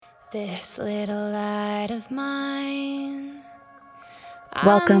This little light of mine.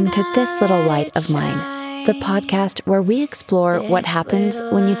 Welcome to This Little Light of Mine, the podcast where we explore what happens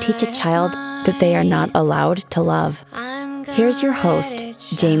when you teach a child that they are not allowed to love. Here's your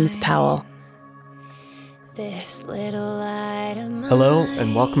host, James Powell. This little light of mine. Hello,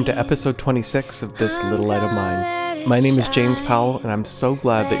 and welcome to episode 26 of This Little Light of Mine. My name is James Powell, and I'm so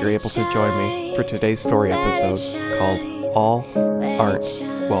glad that you're able to join me for today's story episode called All Aren't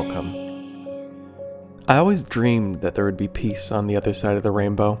Welcome. I always dreamed that there would be peace on the other side of the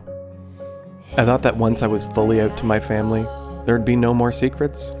rainbow. I thought that once I was fully out to my family, there would be no more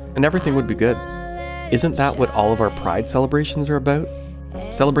secrets, and everything would be good. Isn't that what all of our pride celebrations are about?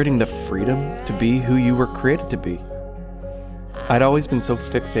 Celebrating the freedom to be who you were created to be. I'd always been so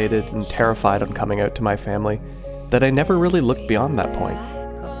fixated and terrified on coming out to my family that I never really looked beyond that point.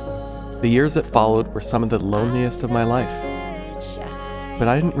 The years that followed were some of the loneliest of my life. But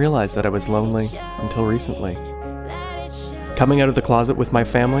I didn't realize that I was lonely until recently. Coming out of the closet with my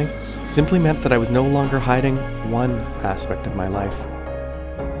family simply meant that I was no longer hiding one aspect of my life.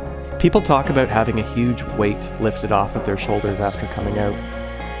 People talk about having a huge weight lifted off of their shoulders after coming out.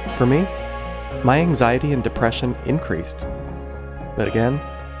 For me, my anxiety and depression increased. But again,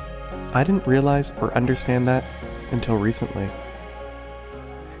 I didn't realize or understand that until recently.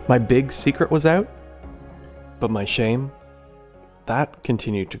 My big secret was out, but my shame, that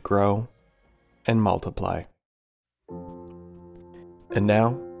continued to grow and multiply. And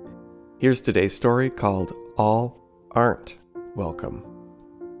now, here's today's story called All Aren't Welcome.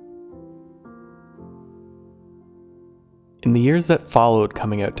 In the years that followed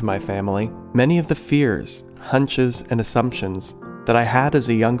coming out to my family, many of the fears, hunches, and assumptions that I had as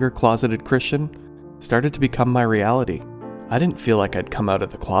a younger closeted Christian started to become my reality. I didn't feel like I'd come out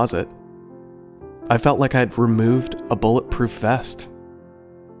of the closet. I felt like I'd removed a bulletproof vest.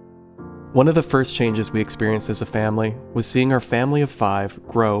 One of the first changes we experienced as a family was seeing our family of 5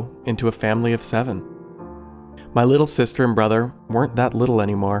 grow into a family of 7. My little sister and brother weren't that little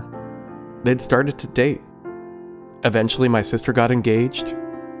anymore. They'd started to date. Eventually, my sister got engaged,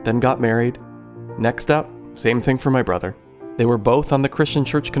 then got married. Next up, same thing for my brother. They were both on the Christian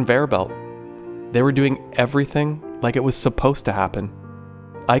church conveyor belt. They were doing everything like it was supposed to happen.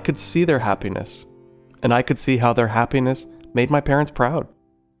 I could see their happiness, and I could see how their happiness made my parents proud.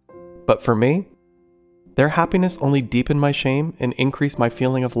 But for me, their happiness only deepened my shame and increased my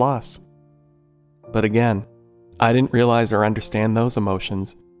feeling of loss. But again, I didn't realize or understand those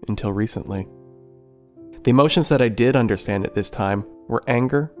emotions until recently. The emotions that I did understand at this time were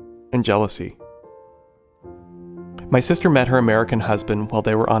anger and jealousy. My sister met her American husband while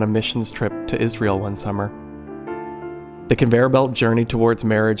they were on a missions trip to Israel one summer. The conveyor belt journey towards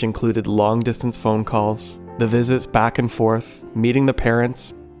marriage included long-distance phone calls, the visits back and forth, meeting the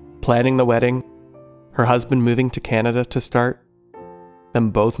parents, planning the wedding, her husband moving to Canada to start,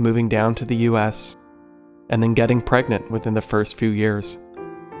 them both moving down to the US, and then getting pregnant within the first few years.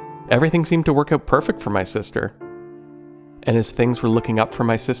 Everything seemed to work out perfect for my sister. And as things were looking up for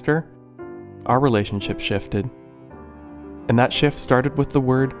my sister, our relationship shifted. And that shift started with the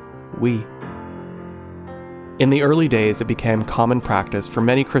word we. In the early days, it became common practice for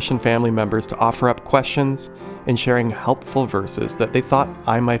many Christian family members to offer up questions and sharing helpful verses that they thought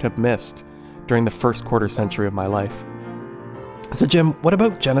I might have missed during the first quarter century of my life. So Jim, what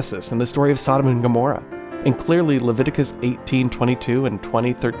about Genesis and the story of Sodom and Gomorrah? And clearly Leviticus 18:22 and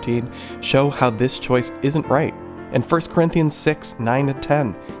 20:13 show how this choice isn't right. And 1 Corinthians 6:9 and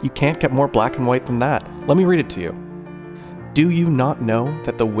 10, you can't get more black and white than that. Let me read it to you. Do you not know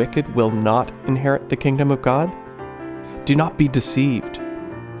that the wicked will not inherit the kingdom of God? Do not be deceived.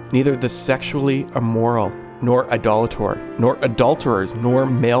 Neither the sexually immoral, nor idolater, nor adulterers, nor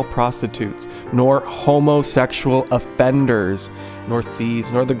male prostitutes, nor homosexual offenders, nor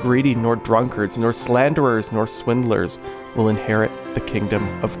thieves, nor the greedy, nor drunkards, nor slanderers, nor swindlers will inherit the kingdom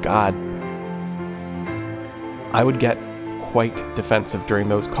of God. I would get quite defensive during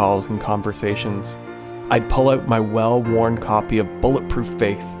those calls and conversations. I'd pull out my well-worn copy of Bulletproof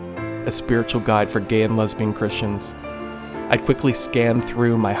Faith, a spiritual guide for gay and lesbian Christians. I'd quickly scan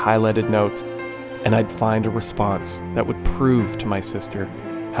through my highlighted notes, and I'd find a response that would prove to my sister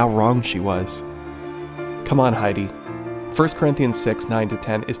how wrong she was. Come on, Heidi. 1 Corinthians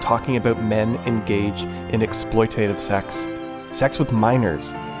 6:9-10 is talking about men engaged in exploitative sex with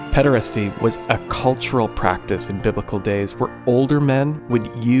minors. Pederasty was a cultural practice in biblical days where older men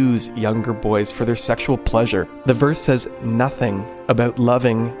would use younger boys for their sexual pleasure. The verse says nothing about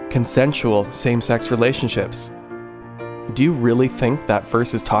loving consensual same-sex relationships. Do you really think that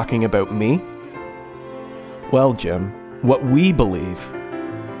verse is talking about me? Well, Jim, what we believe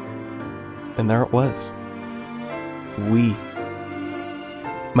And there it was. We.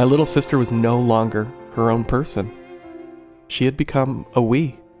 My little sister was no longer her own person. She had become a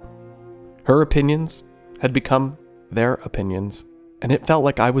we. Her opinions had become their opinions, and it felt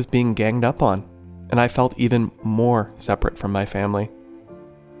like I was being ganged up on, and I felt even more separate from my family.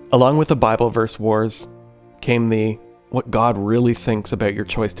 Along with the Bible verse wars came the "what God really thinks about your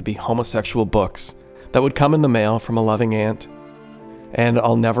choice to be homosexual" books that would come in the mail from a loving aunt. And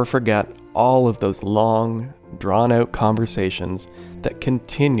I'll never forget all of those long, drawn-out conversations that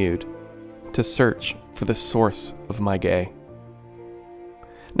continued to search for the source of my gay.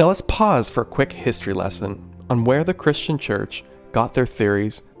 Now let's pause for a quick history lesson on where the Christian church got their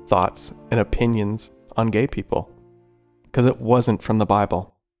theories, thoughts, and opinions on gay people. Because it wasn't from the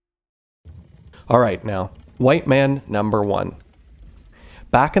Bible. Alright now, white man number 1.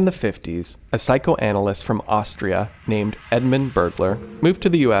 Back in the 50s, a psychoanalyst from Austria named Edmund Bergler moved to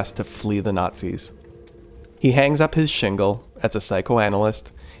the US to flee the Nazis. He hangs up his shingle as a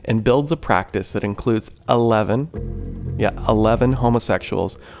psychoanalyst and builds a practice that includes 11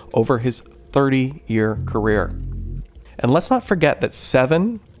 homosexuals over his 30-year career. And let's not forget that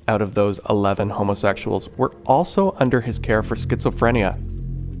 7 out of those 11 homosexuals were also under his care for schizophrenia.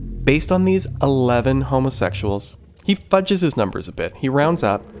 Based on these 11 homosexuals, he fudges his numbers a bit. He rounds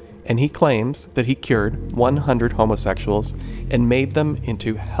up, and he claims that he cured 100 homosexuals and made them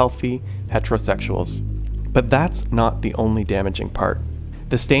into healthy heterosexuals. But that's not the only damaging part.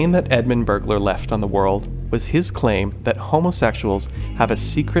 The stain that Edmund Bergler left on the world was his claim that homosexuals have a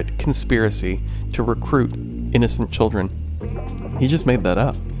secret conspiracy to recruit innocent children. He just made that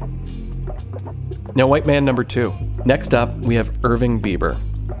up. Now, white man number 2. Next up, we have Irving Bieber.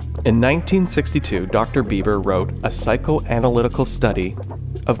 In 1962, Dr. Bieber wrote a psychoanalytical study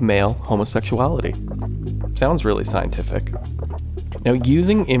of male homosexuality. Sounds really scientific. Now,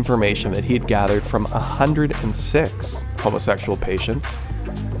 using information that he had gathered from 106 homosexual patients,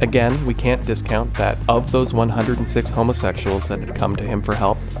 again, we can't discount that of those 106 homosexuals that had come to him for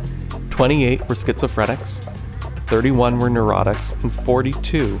help, 28 were schizophrenics, 31 were neurotics, and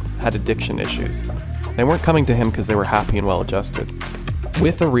 42 had addiction issues. They weren't coming to him because they were happy and well-adjusted.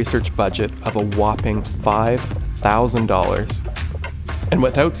 With a research budget of a whopping $5,000, and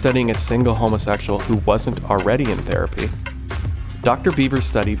without studying a single homosexual who wasn't already in therapy, Dr. Bieber's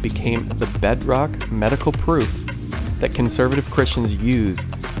study became the bedrock medical proof that conservative Christians use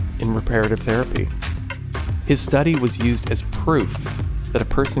in reparative therapy. His study was used as proof that a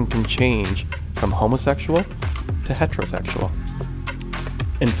person can change from homosexual to heterosexual.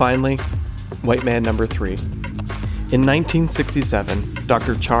 And finally, white man number 3. In 1967,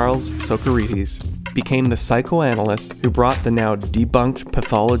 Dr. Charles Socarides became the psychoanalyst who brought the now debunked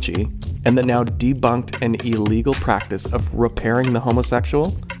pathology and the now debunked and illegal practice of repairing the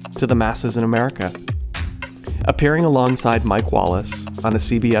homosexual to the masses in America. Appearing alongside Mike Wallace on the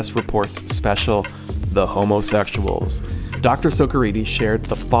CBS Reports special, The Homosexuals, Dr. Socarides shared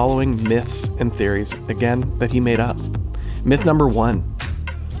the following myths and theories, again, that he made up. Myth number 1.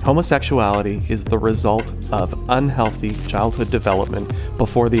 Homosexuality is the result of unhealthy childhood development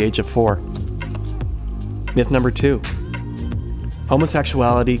before the age of 4. Myth number 2.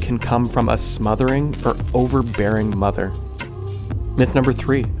 Homosexuality can come from a smothering or overbearing mother. Myth number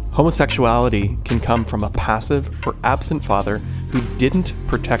 3. Homosexuality can come from a passive or absent father who didn't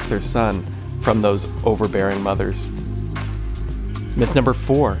protect their son from those overbearing mothers. Myth number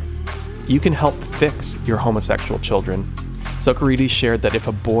 4. You can help fix your homosexual children. Socarides shared that if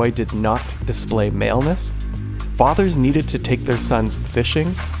a boy did not display maleness, fathers needed to take their sons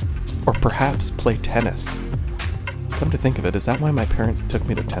fishing or perhaps play tennis. Come to think of it, is that why my parents took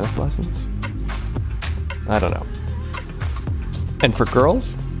me to tennis lessons? I don't know. And for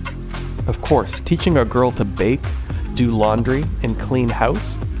girls? Of course, teaching a girl to bake, do laundry, and clean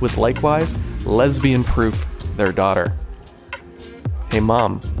house would likewise lesbian-proof their daughter. Hey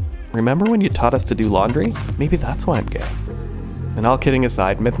mom, remember when you taught us to do laundry? Maybe that's why I'm gay. And all kidding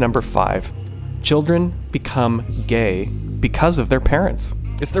aside, myth number 5. Children become gay because of their parents.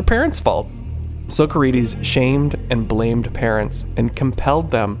 It's their parents' fault. Socarides shamed and blamed parents and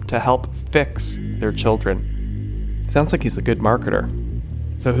compelled them to help fix their children. Sounds like he's a good marketer.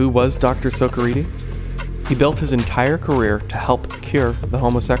 So who was Dr. Socarides? He built his entire career to help cure the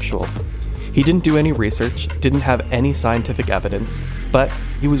homosexual. He didn't do any research, didn't have any scientific evidence, but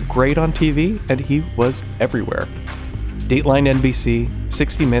he was great on TV and he was everywhere. Dateline NBC,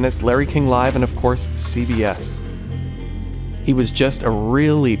 60 Minutes, Larry King Live, and of course, CBS. He was just a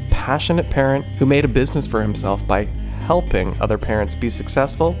really passionate parent who made a business for himself by helping other parents be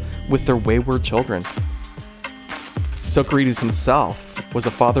successful with their wayward children. Socarides himself was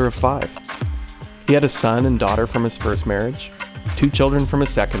a father of 5. He had a son and daughter from his first marriage, 2 children from his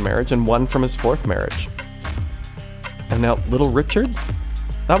second marriage, and 1 from his 4th marriage. And now little Richard?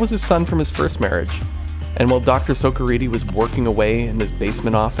 That was his son from his first marriage. And while Dr. Socoriti was working away in his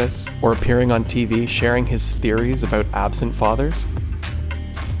basement office or appearing on TV sharing his theories about absent fathers,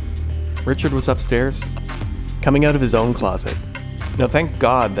 Richard was upstairs, coming out of his own closet. Now, thank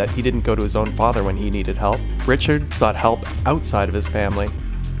God that he didn't go to his own father when he needed help. Richard sought help outside of his family,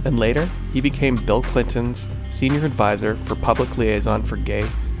 and later he became Bill Clinton's senior advisor for public liaison for gay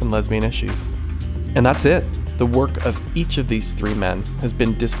and lesbian issues. And that's it. The work of each of these 3 men has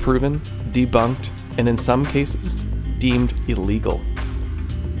been disproven, debunked, and in some cases, deemed illegal.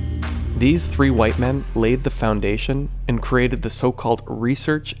 These 3 white men laid the foundation and created the so-called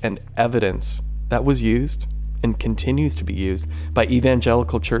research and evidence that was used and continues to be used by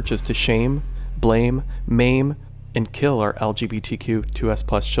evangelical churches to shame, blame, maim, and kill our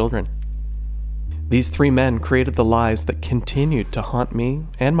LGBTQ2S+ children. These 3 men created the lies that continued to haunt me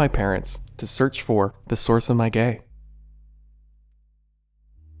and my parents to search for the source of my gay.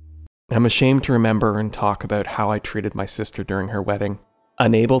 I'm ashamed to remember and talk about how I treated my sister during her wedding.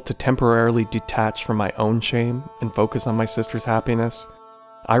 Unable to temporarily detach from my own shame and focus on my sister's happiness,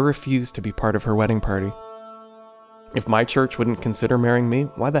 I refused to be part of her wedding party. If my church wouldn't consider marrying me,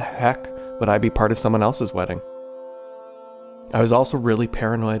 why the heck would I be part of someone else's wedding? I was also really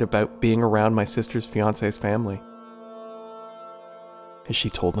paranoid about being around my sister's fiancé's family. Has she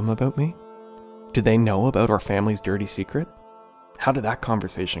told them about me? Do they know about our family's dirty secret? How did that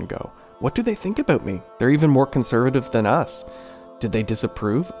conversation go? What do they think about me? They're even more conservative than us. Did they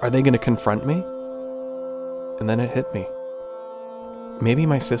disapprove? Are they going to confront me? And then it hit me. Maybe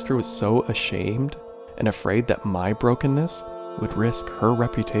my sister was so ashamed and afraid that my brokenness would risk her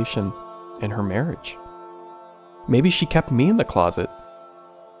reputation and her marriage. Maybe she kept me in the closet.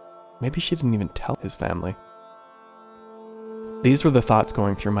 Maybe she didn't even tell his family. These were the thoughts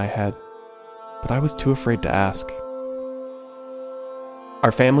going through my head, but I was too afraid to ask.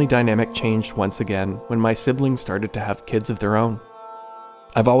 Our family dynamic changed once again when my siblings started to have kids of their own.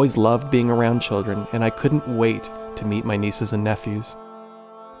 I've always loved being around children, and I couldn't wait to meet my nieces and nephews.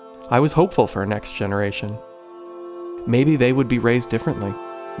 I was hopeful for a next generation. Maybe they would be raised differently.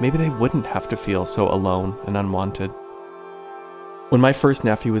 Maybe they wouldn't have to feel so alone and unwanted. When my first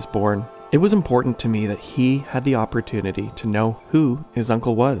nephew was born, it was important to me that he had the opportunity to know who his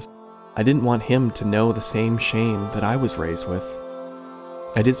uncle was. I didn't want him to know the same shame that I was raised with.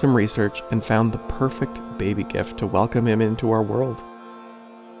 I did some research and found the perfect baby gift to welcome him into our world.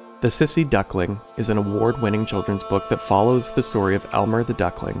 The Sissy Duckling is an award-winning children's book that follows the story of Elmer the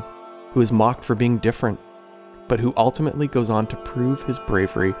Duckling, who is mocked for being different, but who ultimately goes on to prove his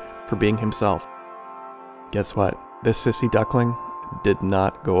bravery for being himself. Guess what? This Sissy Duckling did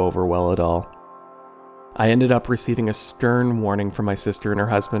not go over well at all. I ended up receiving a stern warning from my sister and her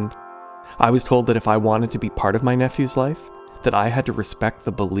husband. I was told that if I wanted to be part of my nephew's life, that I had to respect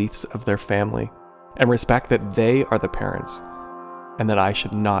the beliefs of their family and respect that they are the parents, and that I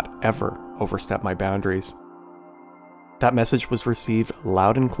should not ever overstep my boundaries. That message was received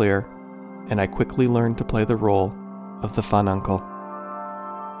loud and clear, and I quickly learned to play the role of the fun uncle.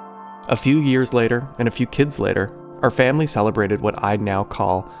 A few years later, and a few kids later, our family celebrated what I now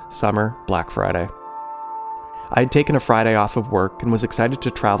call Summer Black Friday. I had taken a Friday off of work and was excited to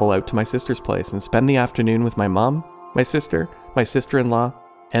travel out to my sister's place and spend the afternoon with my mom, my sister-in-law,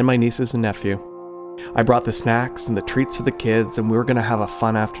 and my nieces and nephew. I brought the snacks and the treats for the kids, and we were going to have a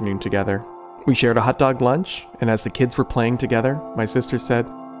fun afternoon together. We shared a hot dog lunch, and as the kids were playing together, my sister said,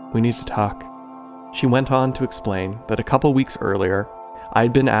 "We need to talk." She went on to explain that a couple weeks earlier, I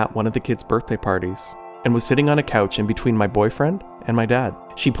had been at one of the kids' birthday parties and was sitting on a couch in between my boyfriend and my dad.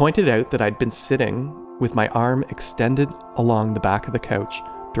 She pointed out that I'd been sitting with my arm extended along the back of the couch,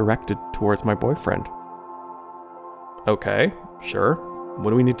 directed towards my boyfriend. Okay, sure. What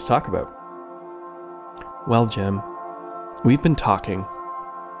do we need to talk about? Well, Jim, we've been talking,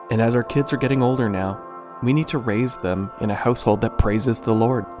 and as our kids are getting older now, we need to raise them in a household that praises the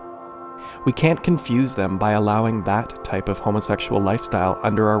Lord. We can't confuse them by allowing that type of homosexual lifestyle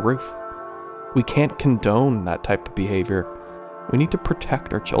under our roof. We can't condone that type of behavior. We need to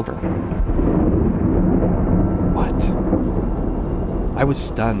protect our children. What? I was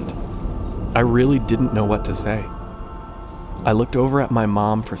stunned. I really didn't know what to say. I looked over at my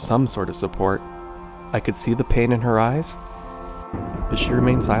mom for some sort of support. I could see the pain in her eyes, but she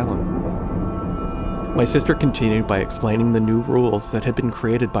remained silent. My sister continued by explaining the new rules that had been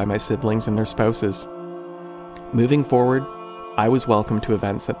created by my siblings and their spouses. Moving forward, I was welcome to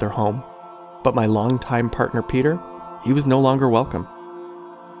events at their home, but my longtime partner Peter, he was no longer welcome.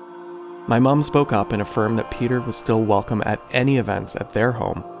 My mom spoke up and affirmed that Peter was still welcome at any events at their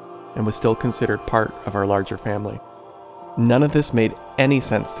home and was still considered part of our larger family. None of this made any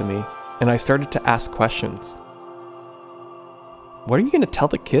sense to me, and I started to ask questions. What are you going to tell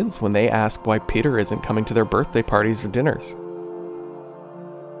the kids when they ask why Peter isn't coming to their birthday parties or dinners?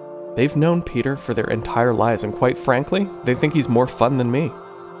 They've known Peter for their entire lives, and quite frankly, they think he's more fun than me.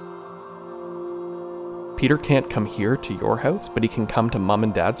 Peter can't come here to your house, but he can come to Mom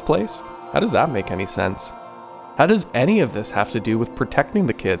and Dad's place? How does that make any sense? How does any of this have to do with protecting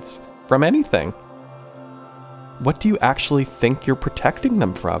the kids from anything? What do you actually think you're protecting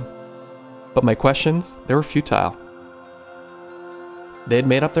them from? But my questions, they were futile. They had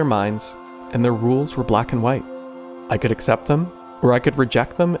made up their minds, and their rules were black and white. I could accept them, or I could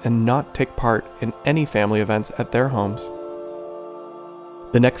reject them and not take part in any family events at their homes.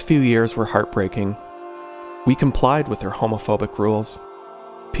 The next few years were heartbreaking. We complied with their homophobic rules.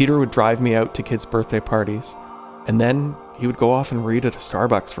 Peter would drive me out to kids' birthday parties, and then he would go off and read at a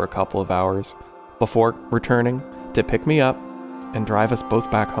Starbucks for a couple of hours before returning to pick me up and drive us both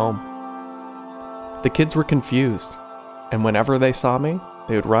back home. The kids were confused, and whenever they saw me,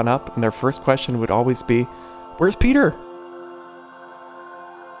 they would run up and their first question would always be, "Where's Peter?"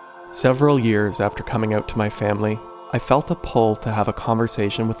 Several years after coming out to my family, I felt a pull to have a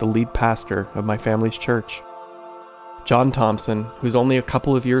conversation with the lead pastor of my family's church. John Thompson, who's only a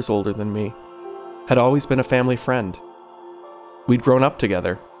couple of years older than me, had always been a family friend. We'd grown up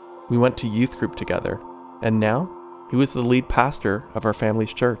together, we went to youth group together, and now he was the lead pastor of our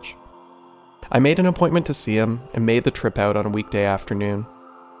family's church. I made an appointment to see him and made the trip out on a weekday afternoon.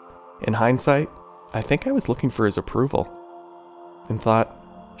 In hindsight, I think I was looking for his approval and thought,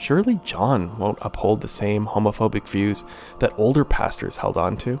 surely John won't uphold the same homophobic views that older pastors held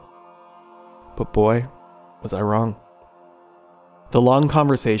on to. But boy, was I wrong. The long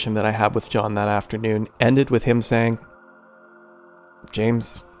conversation that I had with John that afternoon ended with him saying,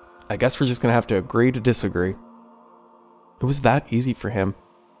 "James, I guess we're just going to have to agree to disagree." It was that easy for him.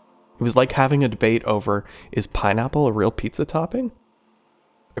 It was like having a debate over, is pineapple a real pizza topping?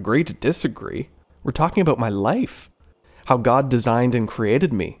 Agree to disagree? We're talking about my life. How God designed and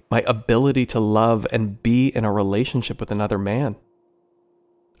created me, my ability to love and be in a relationship with another man.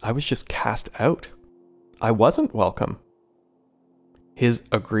 I was just cast out. I wasn't welcome. His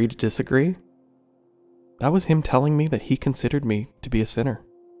agree to disagree? That was him telling me that he considered me to be a sinner.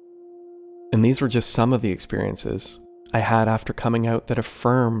 And these were just some of the experiences I had after coming out that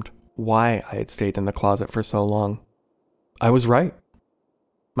affirmed why I had stayed in the closet for so long. I was right.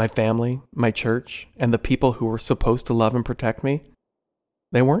 My family, my church, and the people who were supposed to love and protect me,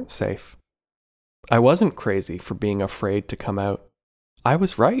 they weren't safe. I wasn't crazy for being afraid to come out. I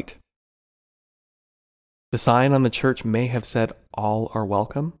was right. The sign on the church may have said, "All are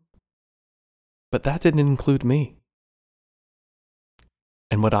welcome," but that didn't include me.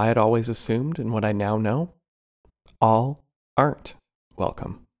 And what I had always assumed and what I now know, all aren't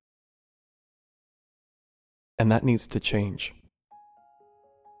welcome. And that needs to change.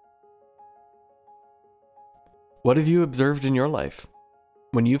 What have you observed in your life?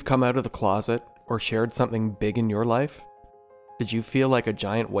 When you've come out of the closet or shared something big in your life, did you feel like a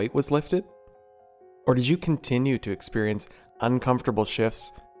giant weight was lifted? Or did you continue to experience uncomfortable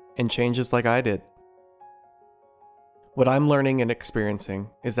shifts and changes like I did? What I'm learning and experiencing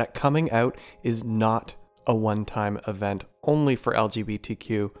is that coming out is not a one-time event only for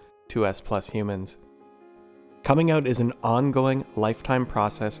LGBTQ2S+ humans. Coming out is an ongoing lifetime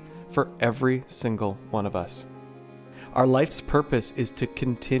process for every single one of us. Our life's purpose is to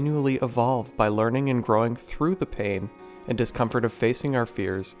continually evolve by learning and growing through the pain and discomfort of facing our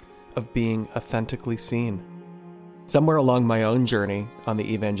fears, of being authentically seen. Somewhere along my own journey on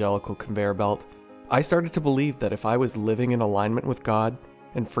the evangelical conveyor belt, I started to believe that if I was living in alignment with God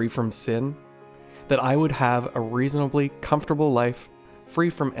and free from sin, that I would have a reasonably comfortable life free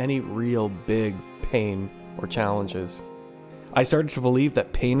from any real big pain or challenges. I started to believe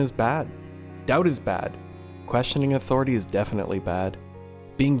that pain is bad, doubt is bad, questioning authority is definitely bad,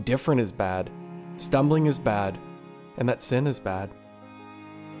 being different is bad, stumbling is bad, and that sin is bad.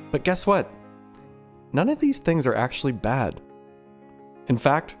 But guess what? None of these things are actually bad. In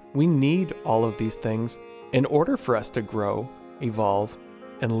fact, we need all of these things in order for us to grow, evolve,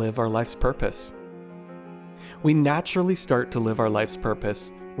 and live our life's purpose. We naturally start to live our life's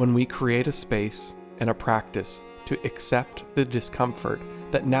purpose when we create a space and a practice to accept the discomfort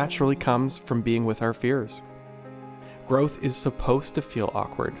that naturally comes from being with our fears. Growth is supposed to feel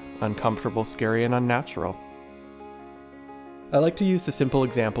awkward, uncomfortable, scary, and unnatural. I like to use the simple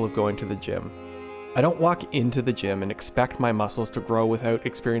example of going to the gym. I don't walk into the gym and expect my muscles to grow without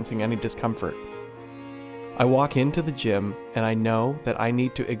experiencing any discomfort. I walk into the gym and I know that I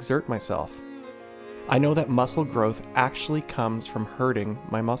need to exert myself. I know that muscle growth actually comes from hurting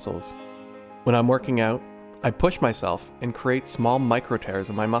my muscles. When I'm working out, I push myself and create small micro tears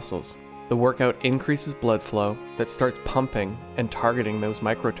in my muscles. The workout increases blood flow that starts pumping and targeting those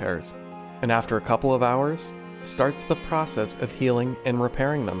micro tears. And after a couple of hours, starts the process of healing and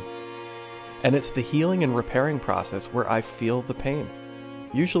repairing them. And it's the healing and repairing process where I feel the pain.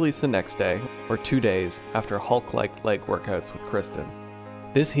 Usually it's the next day or 2 days after Hulk-like leg workouts with Kristen.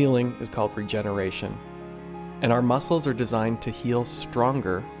 This healing is called regeneration. And our muscles are designed to heal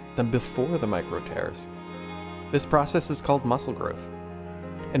stronger than before the micro tears. This process is called muscle growth.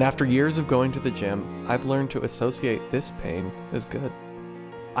 And after years of going to the gym, I've learned to associate this pain as good.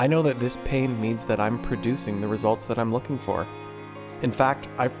 I know that this pain means that I'm producing the results that I'm looking for. In fact,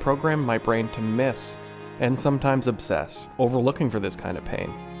 I've programmed my brain to miss and sometimes obsess over looking for this kind of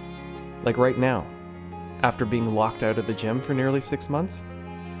pain. Like right now, after being locked out of the gym for nearly 6 months,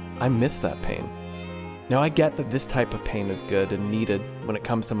 I miss that pain. Now I get that this type of pain is good and needed when it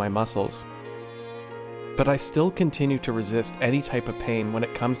comes to my muscles. But I still continue to resist any type of pain when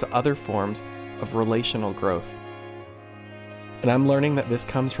it comes to other forms of relational growth. And I'm learning that this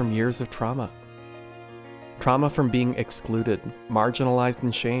comes from years of trauma. Trauma from being excluded, marginalized,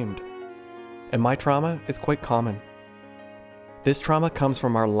 and shamed. And my trauma is quite common. This trauma comes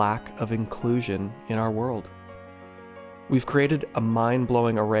from our lack of inclusion in our world. We've created a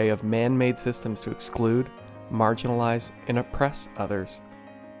mind-blowing array of man-made systems to exclude, marginalize, and oppress others.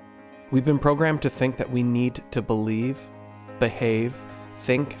 We've been programmed to think that we need to believe, behave,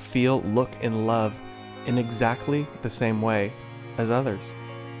 think, feel, look, and love in exactly the same way as others.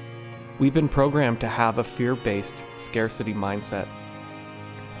 We've been programmed to have a fear-based scarcity mindset,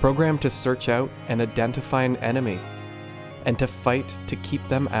 programmed to search out and identify an enemy, and to fight to keep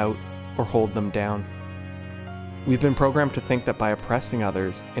them out or hold them down. We've been programmed to think that by oppressing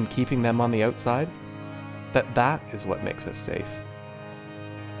others and keeping them on the outside, that is what makes us safe.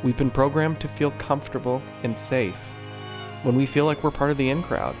 We've been programmed to feel comfortable and safe when we feel like we're part of the in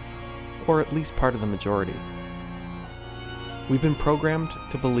crowd, or at least part of the majority. We've been programmed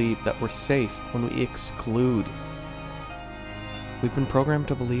to believe that we're safe when we exclude. We've been programmed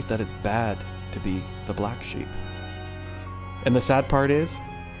to believe that it's bad to be the black sheep. And the sad part is,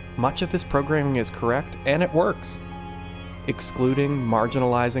 much of this programming is correct and it works. Excluding,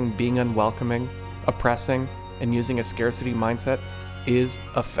 marginalizing, being unwelcoming, oppressing, and using a scarcity mindset is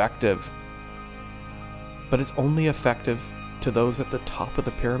effective. But it's only effective to those at the top of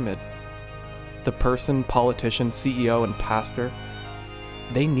the pyramid. The person, politician, CEO, and pastor,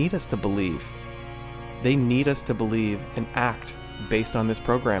 they need us to believe. They need us to believe and act based on this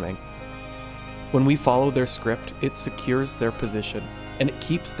programming. When we follow their script, it secures their position and it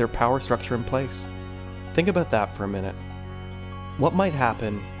keeps their power structure in place. Think about that for a minute. What might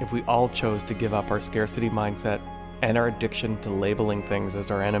happen if we all chose to give up our scarcity mindset and our addiction to labeling things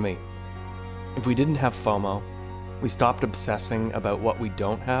as our enemy? If we didn't have FOMO, we stopped obsessing about what we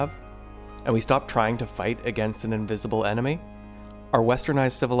don't have, and we stopped trying to fight against an invisible enemy, our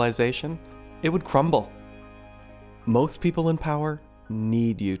westernized civilization, it would crumble. Most people in power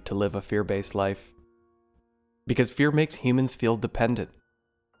need you to live a fear-based life, because fear makes humans feel dependent.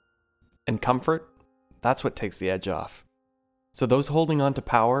 And comfort, that's what takes the edge off. So those holding on to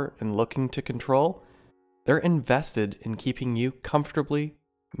power and looking to control, they're invested in keeping you comfortably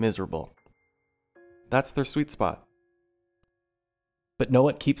miserable. That's their sweet spot. But know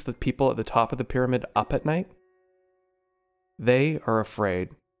what keeps the people at the top of the pyramid up at night? They are afraid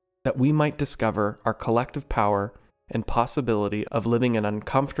that we might discover our collective power and possibility of living an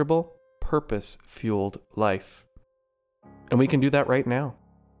uncomfortable, purpose-fueled life. And we can do that right now.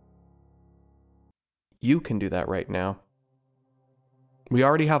 You can do that right now. We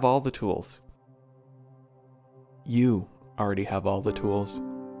already have all the tools. You already have all the tools.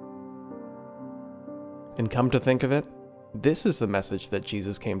 And come to think of it, this is the message that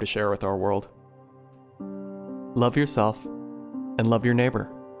Jesus came to share with our world. Love yourself and love your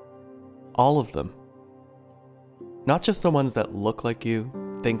neighbor. All of them. Not just the ones that look like you,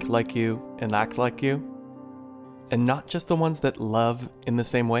 think like you, and act like you. And not just the ones that love in the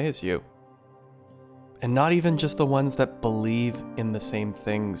same way as you. And not even just the ones that believe in the same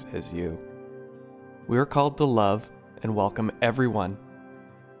things as you. We are called to love and welcome everyone.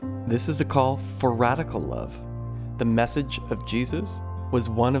 This is a call for radical love. The message of Jesus was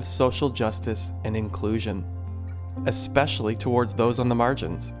one of social justice and inclusion, especially towards those on the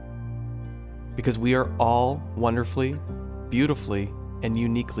margins. Because we are all wonderfully, beautifully, and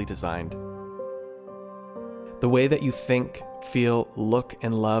uniquely designed. The way that you think, feel, look,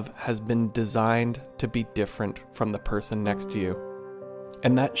 and love has been designed to be different from the person next to you.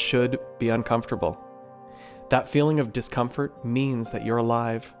 And that should be uncomfortable. That feeling of discomfort means that you're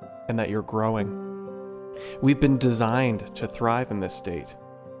alive and that you're growing. We've been designed to thrive in this state.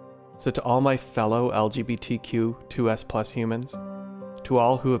 So to all my fellow LGBTQ2S+ humans, to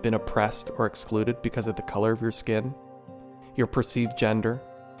all who have been oppressed or excluded because of the color of your skin, your perceived gender,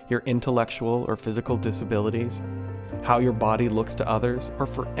 your intellectual or physical disabilities, how your body looks to others, or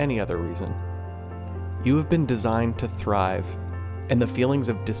for any other reason, you have been designed to thrive, and the feelings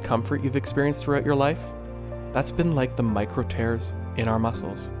of discomfort you've experienced throughout your life, that's been like the micro tears in our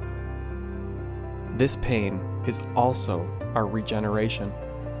muscles. This pain is also our regeneration.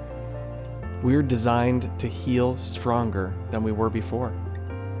 We're designed to heal stronger than we were before.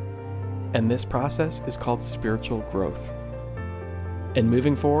 And this process is called spiritual growth. And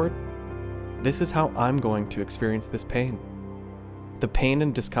moving forward, this is how I'm going to experience this pain. The pain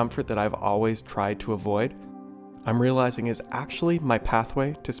and discomfort that I've always tried to avoid, I'm realizing is actually my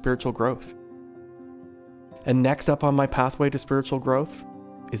pathway to spiritual growth. And next up on my pathway to spiritual growth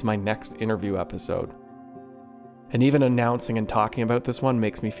is my next interview episode. And even announcing and talking about this one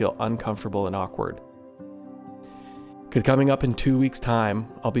makes me feel uncomfortable and awkward. Because coming up in 2 weeks' time,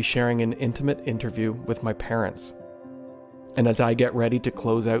 I'll be sharing an intimate interview with my parents. And as I get ready to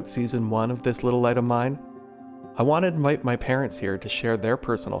close out season 1 of This Little Light of Mine, I want to invite my parents here to share their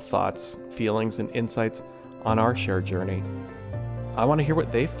personal thoughts, feelings, and insights on our shared journey. I want to hear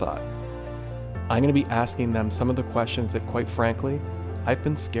what they've thought. I'm going to be asking them some of the questions that, quite frankly, I've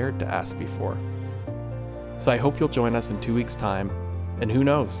been scared to ask before. So I hope you'll join us in 2 weeks' time, and who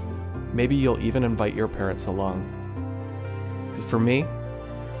knows, maybe you'll even invite your parents along. Because for me,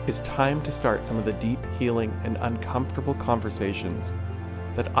 it's time to start some of the deep, healing, and uncomfortable conversations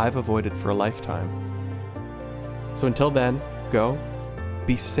that I've avoided for a lifetime. So until then, go,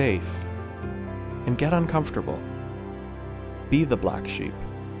 be safe, and get uncomfortable. Be the black sheep.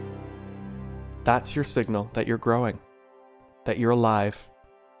 That's your signal that you're growing, that you're alive,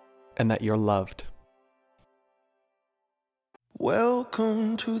 and that you're loved.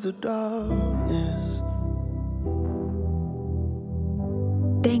 Welcome to the darkness.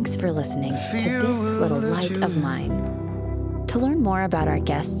 Thanks for listening to This Little Light of Mine. To learn more about our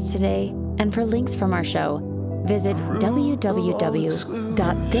guests today and for links from our show, visit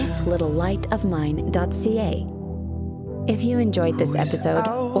www.thislittlelightofmine.ca. If you enjoyed this episode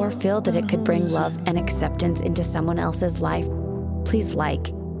or feel that it could bring love and acceptance into someone else's life, please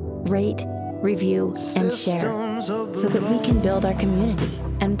like, rate, review, and share so that we can build our community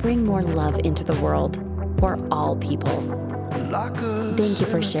and bring more love into the world for all people. Thank you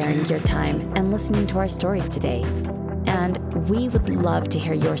for sharing your time and listening to our stories today. And we would love to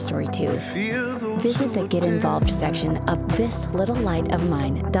hear your story too. Visit the Get Involved section of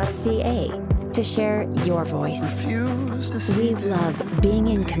thislittlelightofmine.ca to share your voice. We love being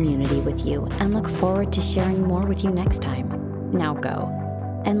in community with you and look forward to sharing more with you next time. Now go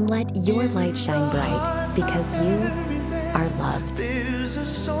and let your light shine bright because you are loved. There's a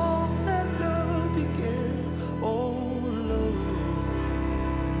song that love began. Oh, love.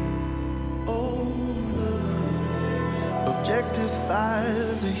 Objectify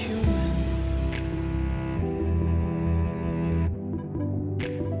the human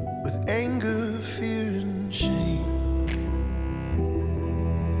with anger, fear, and shame.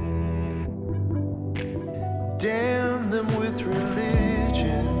 Damn them with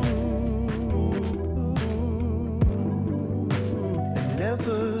religion and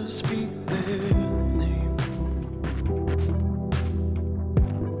never speak their name.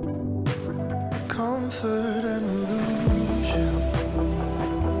 Comfort and illusion,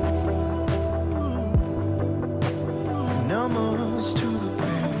 numb us to the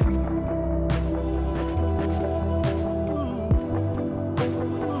pain.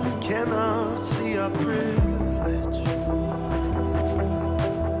 Cannot see our privilege.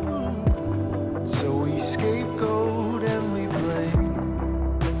 So we scapegoat and we blame.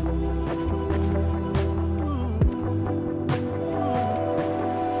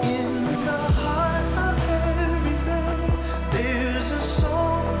 In the heart of every bell, there's a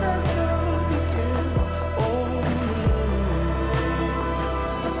song that love began. Oh, love.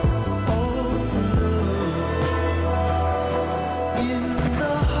 Oh, love. In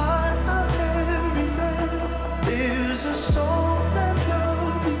the heart of every bell,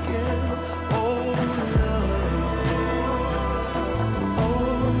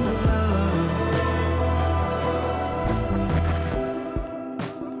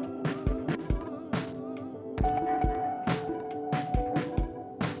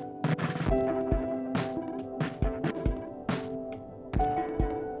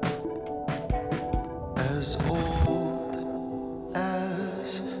 as old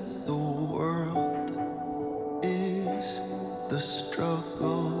as the world is, the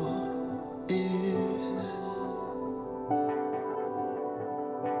struggle is.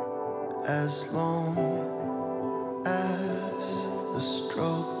 As long as the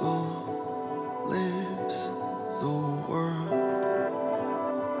struggle lives, the world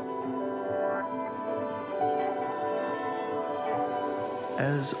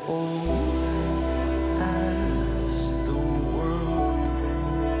as old